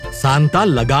Santa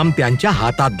लगाम त्यांच्या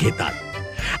हातात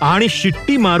घेतात आणि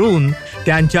शिट्टी मारून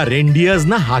त्यांच्या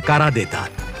रेंडियर्सना हाकारा देतात.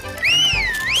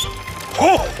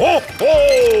 हो हो हो,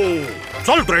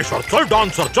 चल ट्रेशर, चल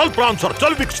डान्सर, चल प्रान्सर,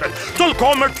 चल विक्सन, चल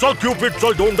कॉमेट, चल क्यूपिड,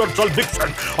 चल डोंडर, चल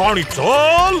विक्सन आणि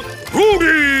चल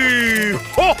रूडी.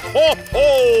 हो हो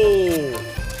हो.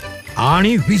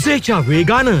 आणि विजेच्या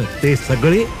वेगानं ते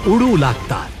सगळे उडू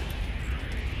लागतात.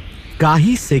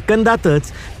 काही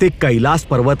सेकंदातच ते कैलास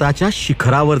पर्वताच्या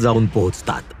शिखरावर जाऊन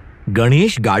पोहोचतात.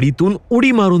 गणेश गाडीतून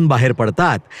उडी मारून बाहेर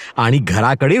पडतात आणि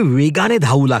घराकडे वेगाने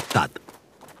धावू लागतात.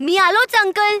 मी आलोच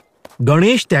अंकल.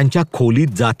 गणेश त्यांच्या खोलीत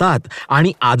जातात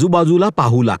आणि आजूबाजूला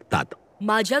पाहू लागतात.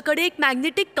 माझ्याकडे एक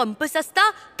मॅग्नेटिक कंपस असता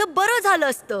तर बरं झालं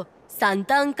असतं.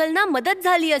 सांता अंकलना मदत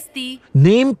झाली असती.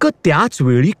 नेमकं त्याच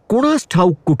वेळी कोणास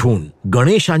ठाऊक कुठून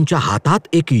गणेशांच्या हातात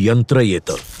एक यंत्र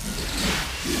येतं.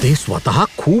 ते स्वतः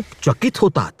खूप चकित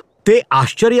होतात. ते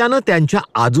आश्चर्यानं त्यांच्या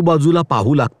आजूबाजूला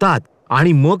पाहू लागतात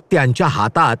आणि मग त्यांच्या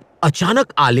हातात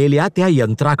अचानक आलेल्या त्या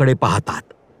यंत्राकडे पाहतात.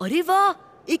 अरे वा,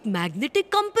 एक मॅग्नेटिक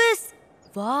कंपस.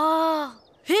 वा,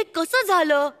 हे कसं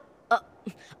झालं?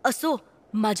 असो,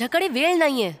 माझ्याकडे वेळ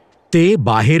नाहीये. ते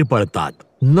बाहेर पडतात.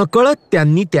 नकळत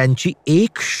त्यांनी त्यांची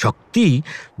एक शक्ती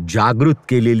जागृत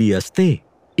केलेली असते.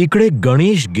 इकडे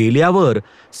गणेश गेल्यावर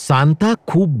सांता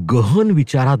खूप गहन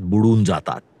विचारात बुडून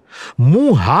जातात.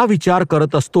 मू हा विचार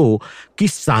करत असतो की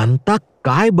सांता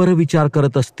काय बरं विचार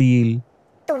करत असतील.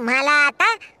 तुम्हाला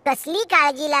आता कसली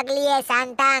काळजी लागली आहे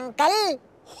सांता अंकल?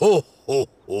 हो हो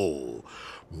हो,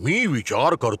 मी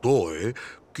विचार करतोय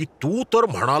की तू तर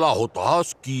म्हणाला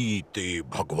होतास की ते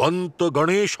भगवंत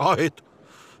गणेश आहेत,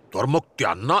 तर मग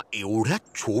त्यांना एवढ्या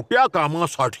छोट्या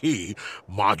कामासाठी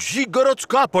माझी गरज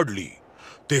का पडली?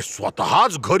 ते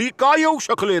स्वतःच घरी का येऊ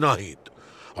शकले नाहीत?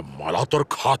 मला तर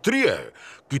खात्री आहे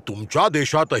की तुमच्या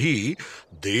देशातही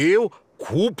देव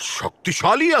खूप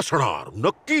शक्तिशाली असणार.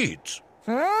 नक्कीच.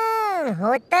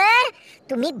 हो, तर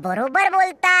तुम्ही बरोबर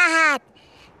बोलता आहात.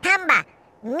 थांबा,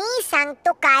 मी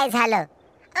सांगतो काय झालं.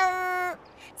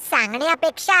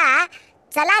 सांगण्यापेक्षा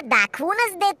चला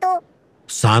दाखवूनच देतो.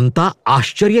 सांता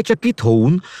आश्चर्यचकित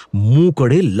होऊन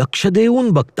मूकडे लक्ष देऊन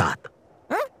बघतात.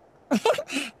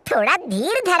 थोडा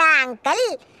धीर धरा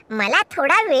अंकल, मला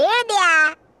थोडा वेळ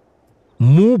द्या.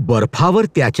 मू बर्फावर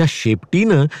त्याच्या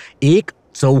शेपटीनं एक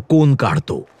चौकोन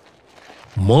काढतो.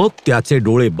 मग त्याचे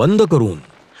डोळे बंद करून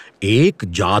एक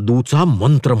जादूचा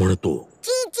मंत्र म्हणतो.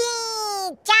 ची ची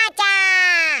चा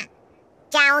चा,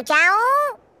 चाऊ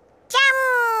चाऊ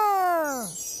चाऊ.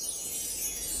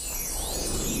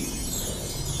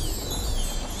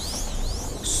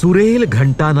 सुरेल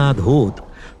घंटानाद होत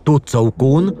तो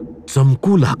चौकोन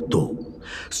चमकू लागतो.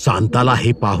 सांताला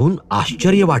हे पाहून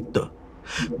आश्चर्य वाटतं.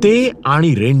 ते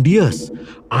आणि रेंडियस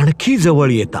आणखी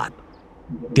जवळ येतात.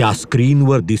 त्या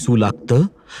स्क्रीनवर दिसू लागतं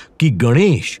की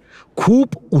गणेश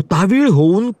खूप उतावीळ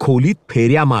होऊन खोलीत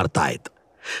फेऱ्या मारतायत.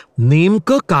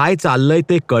 नेमकं काय चाललंय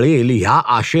ते कळेल ह्या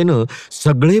आशेनं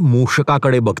सगळे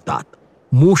मूषकाकडे बघतात.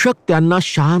 मूषक त्यांना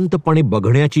शांतपणे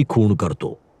बघण्याची खूण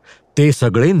करतो. ते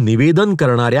सगळे निवेदन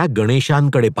करणाऱ्या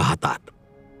गणेशांकडे पाहतात.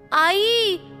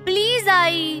 आई, प्लीज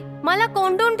आई, मला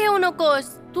कोंडून ठेवू नकोस.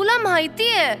 तुला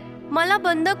माहितीये मला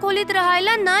बंद खोलीत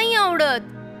राहायला नाही आवडत.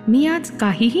 मी आज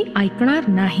काहीही ऐकणार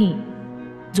नाही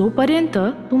जोपर्यंत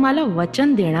तू मला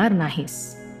वचन देणार नाहीस.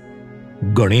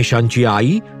 गणेशांची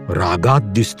आई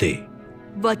रागात दिसते.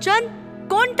 वचन?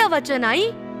 कोणतं वचन आई?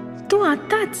 तू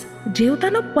आताच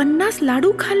जेवताना 50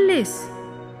 लाडू खाल्लेस.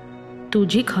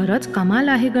 तुझी खरंच कमाल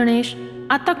आहे गणेश.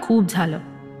 आता खूप झालं.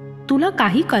 तुला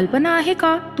काही कल्पना आहे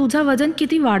का तुझं वजन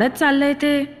किती वाढत चाललंय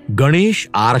ते? गणेश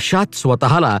आरशात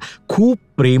स्वतःला खूप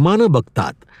प्रेमानं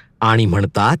बघतात आणि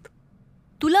म्हणतात,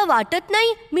 तुला वाटत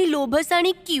नाही मी लोभस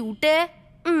आणि क्यूट आहे?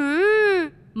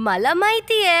 मला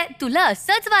माहितीये तुला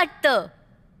असंच वाटतं.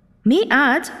 मी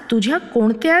आज तुझ्या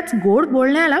कोणत्याच गोड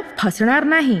बोलण्याला फसणार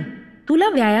नाही. तुला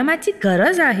व्यायामाची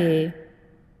गरज आहे.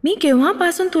 मी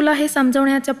केव्हापासून तुला हे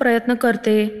समजवण्याचा प्रयत्न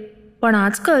करते, पण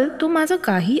आजकाल तू माझं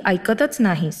काही ऐकतच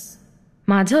नाहीस.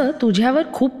 माझं तुझ्यावर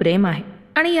खूप प्रेम आहे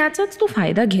आणि याचाच तू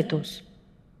फायदा घेतोस.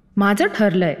 माझं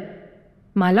ठरलंय.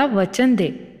 मला वचन दे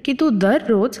की तू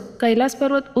दररोज कैलास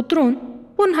पर्वत उतरून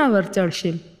पुन्हा वर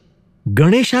चढशील.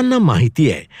 गणेशांना माहिती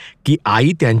आहे की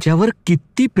आई त्यांच्यावर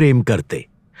किती प्रेम करते,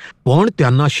 पण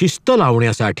त्यांना शिस्त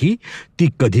लावण्यासाठी ती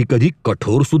कधी कधी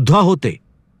कठोर सुद्धा होते.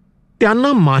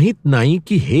 त्यांना माहीत नाही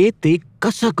की हे ते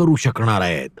कसं करू शकणार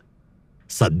आहेत.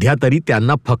 सध्या तरी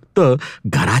त्यांना फक्त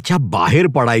घराच्या बाहेर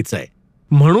पडायचंय,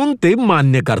 म्हणून ते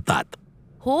मान्य करतात.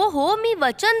 हो हो, मी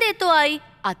वचन देतो आई.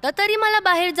 आता तरी मला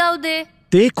बाहेर जाऊ दे.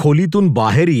 ते खोलीतून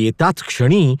बाहेर येताच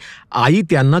क्षणी आई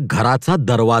त्यांना घराचा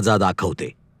दरवाजा दाखवते.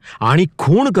 आणि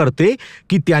खूण करते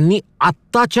की त्यांनी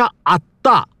आत्ताच्या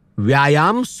आत्ता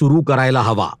व्यायाम सुरू करायला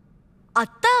हवा.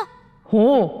 आत्ता?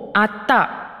 हो, आत्ता.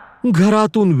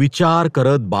 घरातून विचार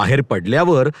करत बाहेर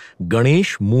पडल्यावर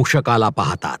गणेश मूषकाला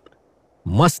पाहतात.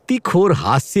 मस्तीखोर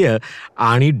हास्य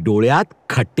आणि डोळ्यात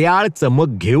खट्याळ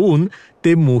चमक घेऊन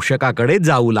ते मूषकाकडे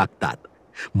जाऊ लागतात.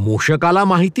 मूषकाला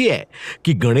माहिती आहे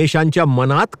की गणेशांच्या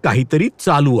मनात काहीतरी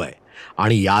चालू आहे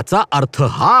आणि याचा अर्थ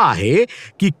हा आहे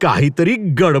की काहीतरी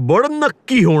गडबड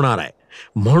नक्की होणार आहे.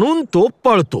 म्हणून तो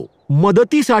पळतो,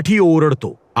 मदतीसाठी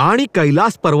ओरडतो आणि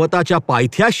कैलास पर्वताच्या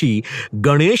पायथ्याशी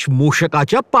गणेश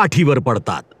मूषकाच्या पाठीवर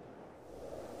पडतात.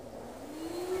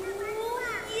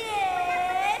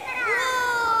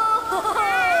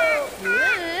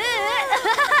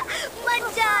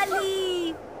 मज्जा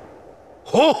आली.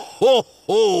 हो हो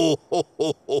हो हो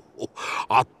हो हो,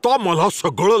 आता मला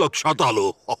सगळं लक्षात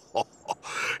आलं.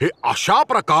 हे अशा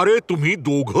प्रकारे तुम्ही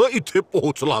दोघं इथे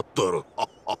पोहोचलात तर.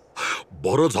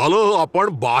 बरं झालं आपण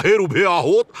बाहेर उभे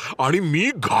आहोत आणि मी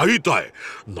घाईत आहे,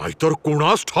 नाहीतर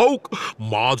कोणास ठाऊक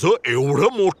माझं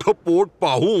एवढं मोठं पोट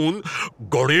पाहून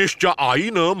गणेशच्या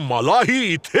आईनं मलाही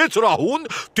इथेच राहून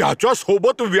त्याच्या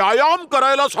सोबत व्यायाम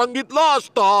करायला सांगितला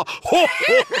असता. हो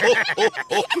हो हो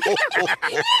हो हो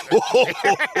हो.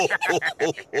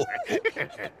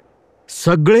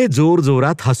 सगळे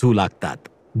जोरजोरात हसू लागतात.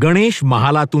 गणेश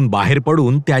महालातून बाहेर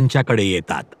पडून त्यांच्याकडे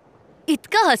येतात.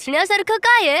 इतकं हसण्यासारखं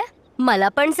काय आहे? मला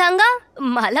पण सांगा,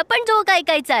 मला पण जोक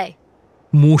ऐकायचा आहे.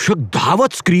 मूषक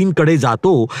धावत स्क्रीनकडे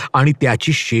जातो आणि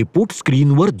त्याची शेपूट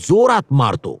स्क्रीनवर जोरात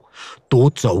मारतो. तो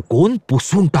चौकोन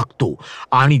पुसून टाकतो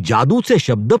आणि जादूचे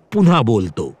शब्द पुन्हा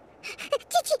बोलतो.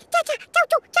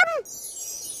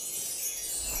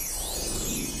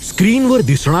 स्क्रीनवर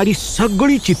दिसणारी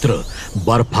सगळी चित्र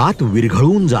बर्फात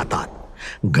विरघळून जातात.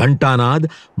 घंटानाद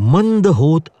मंद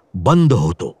होत बंद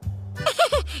होतो.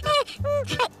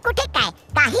 कुठे काय?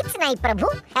 काहीच नाही प्रभू.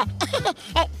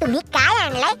 तुम्ही काय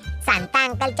आणलंय सांता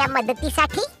अंकलच्या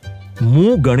मदतीसाठी?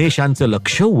 मू गणेशांचं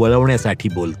लक्ष वळवण्यासाठी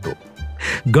बोलतो.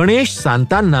 गणेश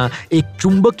सांतांना एक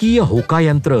चुंबकीय होका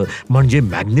यंत्र म्हणजे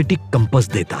मॅग्नेटिक कंपस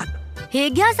देतात. हे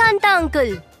घ्या सांता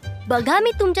अंकल, बघा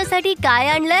मी तुमच्यासाठी काय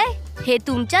आणलंय. हे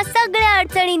तुमच्या सगळ्या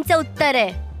अडचणींचं उत्तर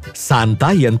आहे.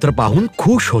 सांता यंत्र पाहून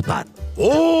खुश होतात. ओ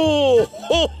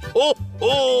हो हो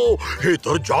हो, हे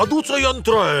तर जादूचं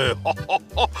यंत्र आहे.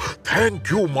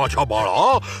 थँक्यू माझ्या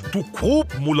बाळा, तू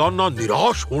खूप मुलांना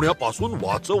निराश होण्यापासून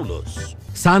वाचवलंस.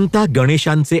 सांता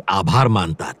गणेशांचे आभार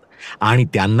मानतात आणि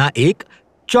त्यांना एक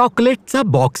चॉकलेटचा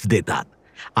बॉक्स देतात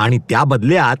आणि त्या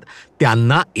बदल्यात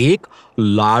त्यांना एक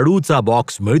लाडूचा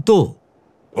बॉक्स मिळतो.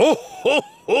 हो हो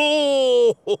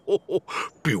हो,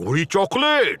 पिवळी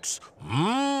चॉकलेट्स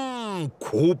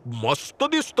खूप मस्त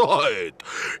दिसत आहेत.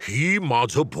 ही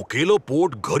माझं भुकेलं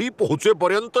पोट घरी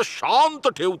पोहोचेपर्यंत शांत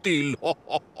ठेवतील.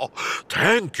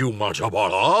 थँक्यू माझ्या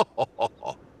बाळा.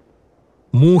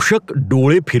 मूषक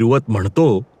डोळे फिरवत म्हणतो,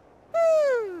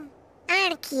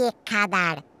 आणखी एक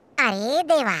खादाड. अरे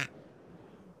देवा.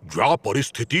 ज्या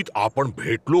परिस्थितीत आपण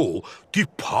भेटलो ती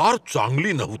फार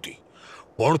चांगली नव्हती,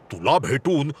 पण तुला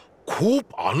भेटून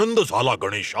खूप आनंद झाला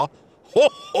गणेशा. हो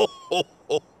हो हो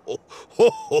हो हो हो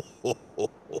हो हो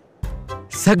हो.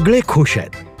 सगळे खुश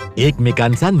आहेत.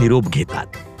 एकमेकांचा निरोप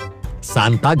घेतात.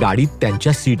 सांता गाडीत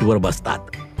त्यांच्या सीटवर बसतात.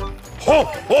 हो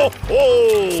हो हो.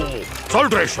 चल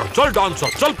ड्रेशर, चल डान्सर,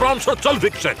 चल प्रान्सर, चल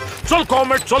विक्सेट, चल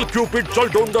कॉमेट, चल क्यूपिड, चल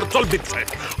डोंगर, चल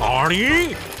बिगसेट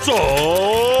आणि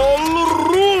चल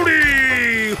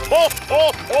रूडी. हो हो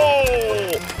हो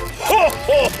हो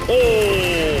हो हो.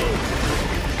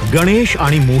 गणेश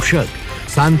आणि मूषक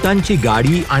सांतांची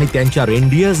गाडी आणि त्यांच्या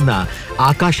रेंडियर्सना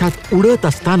आकाशात उडत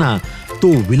असताना तो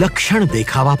विलक्षण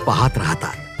देखावा पाहत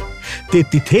राहतात. ते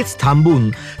तिथेच थांबून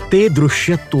ते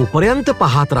दृश्य तोपर्यंत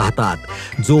पाहत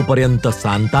राहतात जोपर्यंत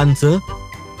सांतांचं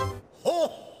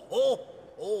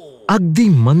अगदी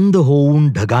मंद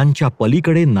होऊन ढगांच्या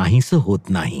पलीकडे नाहीसं होत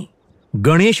नाही.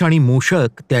 गणेश आणि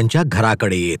मूषक त्यांच्या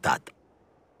घराकडे येतात.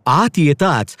 आत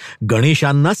येताच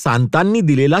गणेशांना सांतांनी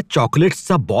दिलेला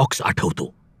चॉकलेट्सचा बॉक्स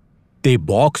आठवतो. ते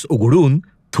बॉक्स उघडून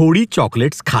थोडी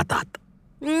चॉकलेट्स खातात.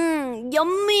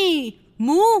 यम्मी.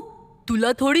 मू,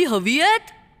 तुला थोडी हवी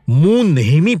आहेत? मू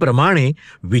नेहमीप्रमाणे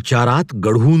विचारात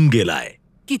गढून गेलाय.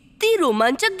 किती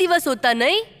रोमांचक दिवस होता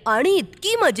नाही, आणि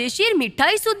इतकी मजेशीर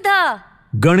मिठाई सुद्धा.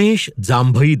 गणेश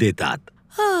जांभई देतात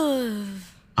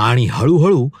आणि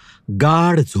हळूहळू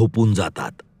गाढ झोपून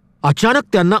जातात. अचानक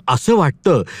त्यांना असं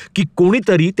वाटतं की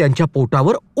कोणीतरी त्यांच्या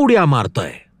पोटावर उड्या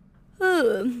मारतंय.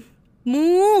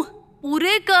 मू,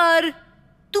 पुरे कर.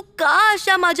 तू का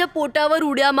अशा माझ्या पोटावर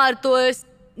उड्या मारतोयस?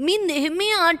 मी नेहमी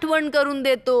आठवण करून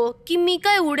देतो की मी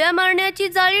काय उड्या मारण्याची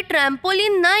जाळी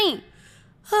ट्रॅम्पोलिन नाही.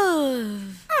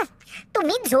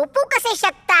 तुम्ही झोपू कसे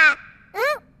शकता?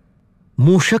 हं?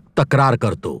 मूषक तक्रार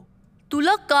करतो.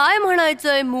 तुला काय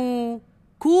म्हणायचंय मू?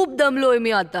 खूप दमलोय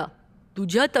मी आता.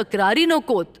 तुझ्या तक्रारी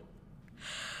नकोत.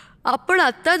 आपण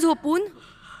आत्ता झोपून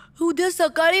उद्या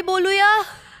सकाळी बोलूया.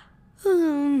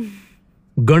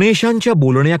 गणेशांच्या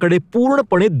बोलण्याकडे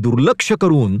पूर्णपणे दुर्लक्ष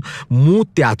करून मू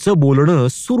त्याचं बोलणं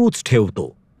सुरूच ठेवतो.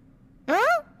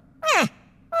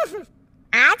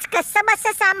 आज कसं बस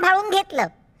सांभाळून घेतलं,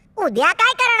 उद्या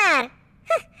काय करणार?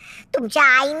 तुमच्या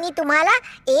आईनी तुम्हाला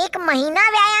 1 महिना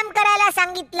व्यायाम करायला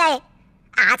सांगितलंय.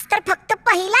 आज तर फक्त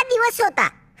पहिला दिवस होता.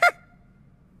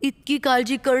 इतकी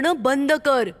काळजी करणं बंद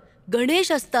कर.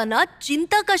 गणेश असताना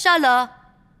चिंता कशाला?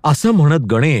 असं म्हणत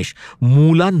गणेश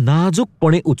मूला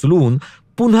नाजूकपणे उचलून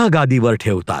पुन्हा गादीवर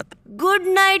ठेवतात. गुड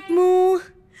नाईट मू.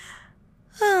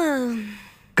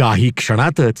 काही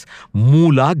क्षणातच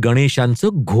मूला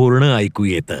गणेशांचं घोरणं ऐकू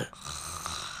येतं.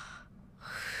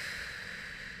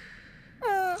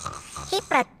 हे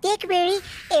प्रत्येक वेळी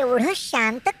एवढं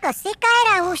शांत कसे काय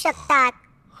राहू शकतात?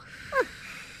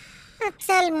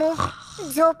 चल मू,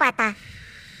 झोप आता.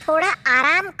 थोडा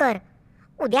आराम कर.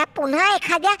 उद्या पुन्हा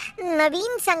एखाद्या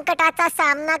नवीन संकटाचा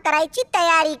सामना करायची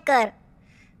तयारी कर.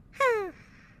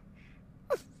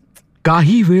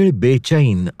 काही वेळ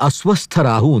बेचैन अस्वस्थ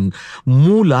राहून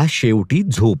मूला शेवटी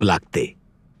झोप लागते.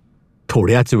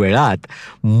 थोड्याच वेळात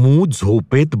मू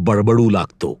झोपेत बडबडू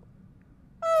लागतो.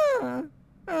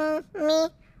 मी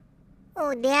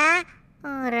उद्या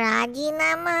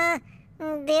राजीनामा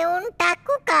देऊन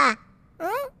टाकू का?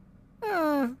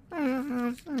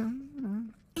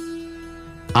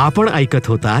 आपण ऐकत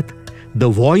होतात द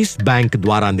व्हॉइस बँक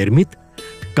द्वारा निर्मित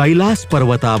कैलास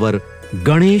पर्वतावर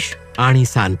गणेश आणि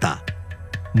सांता.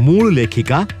 मूळ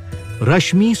लेखिका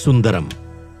रश्मी सुंदरम.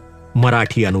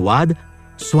 मराठी अनुवाद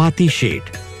स्वाती शेठ.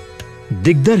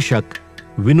 दिग्दर्शक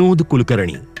विनोद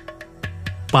कुलकर्णी.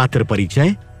 पात्र परिचय: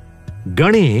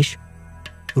 गणेश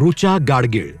रुचा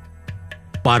गाडगीळ,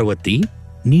 पार्वती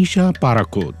निशा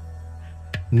पाराकोत,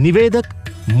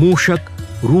 निवेदक मूषक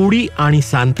रूडी आणि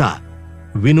सांता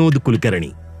विनोद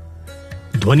कुलकर्णी.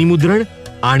 ध्वनिमुद्रण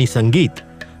आणि संगीत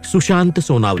सुशांत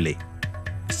सोनावले.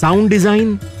 साऊंड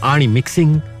डिझाईन आणि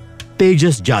mixing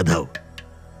Tejas Jadhav.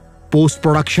 Post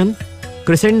production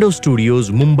Crescendo Studios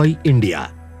Mumbai India.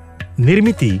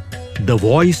 निर्मिती the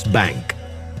Voice Bank.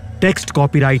 Text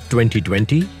copyright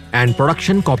 2020 and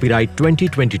production copyright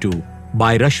 2022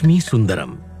 by Rashmi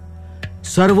Sundaram.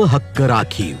 सर्व हक्क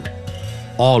राखीव.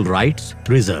 All rights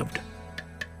reserved.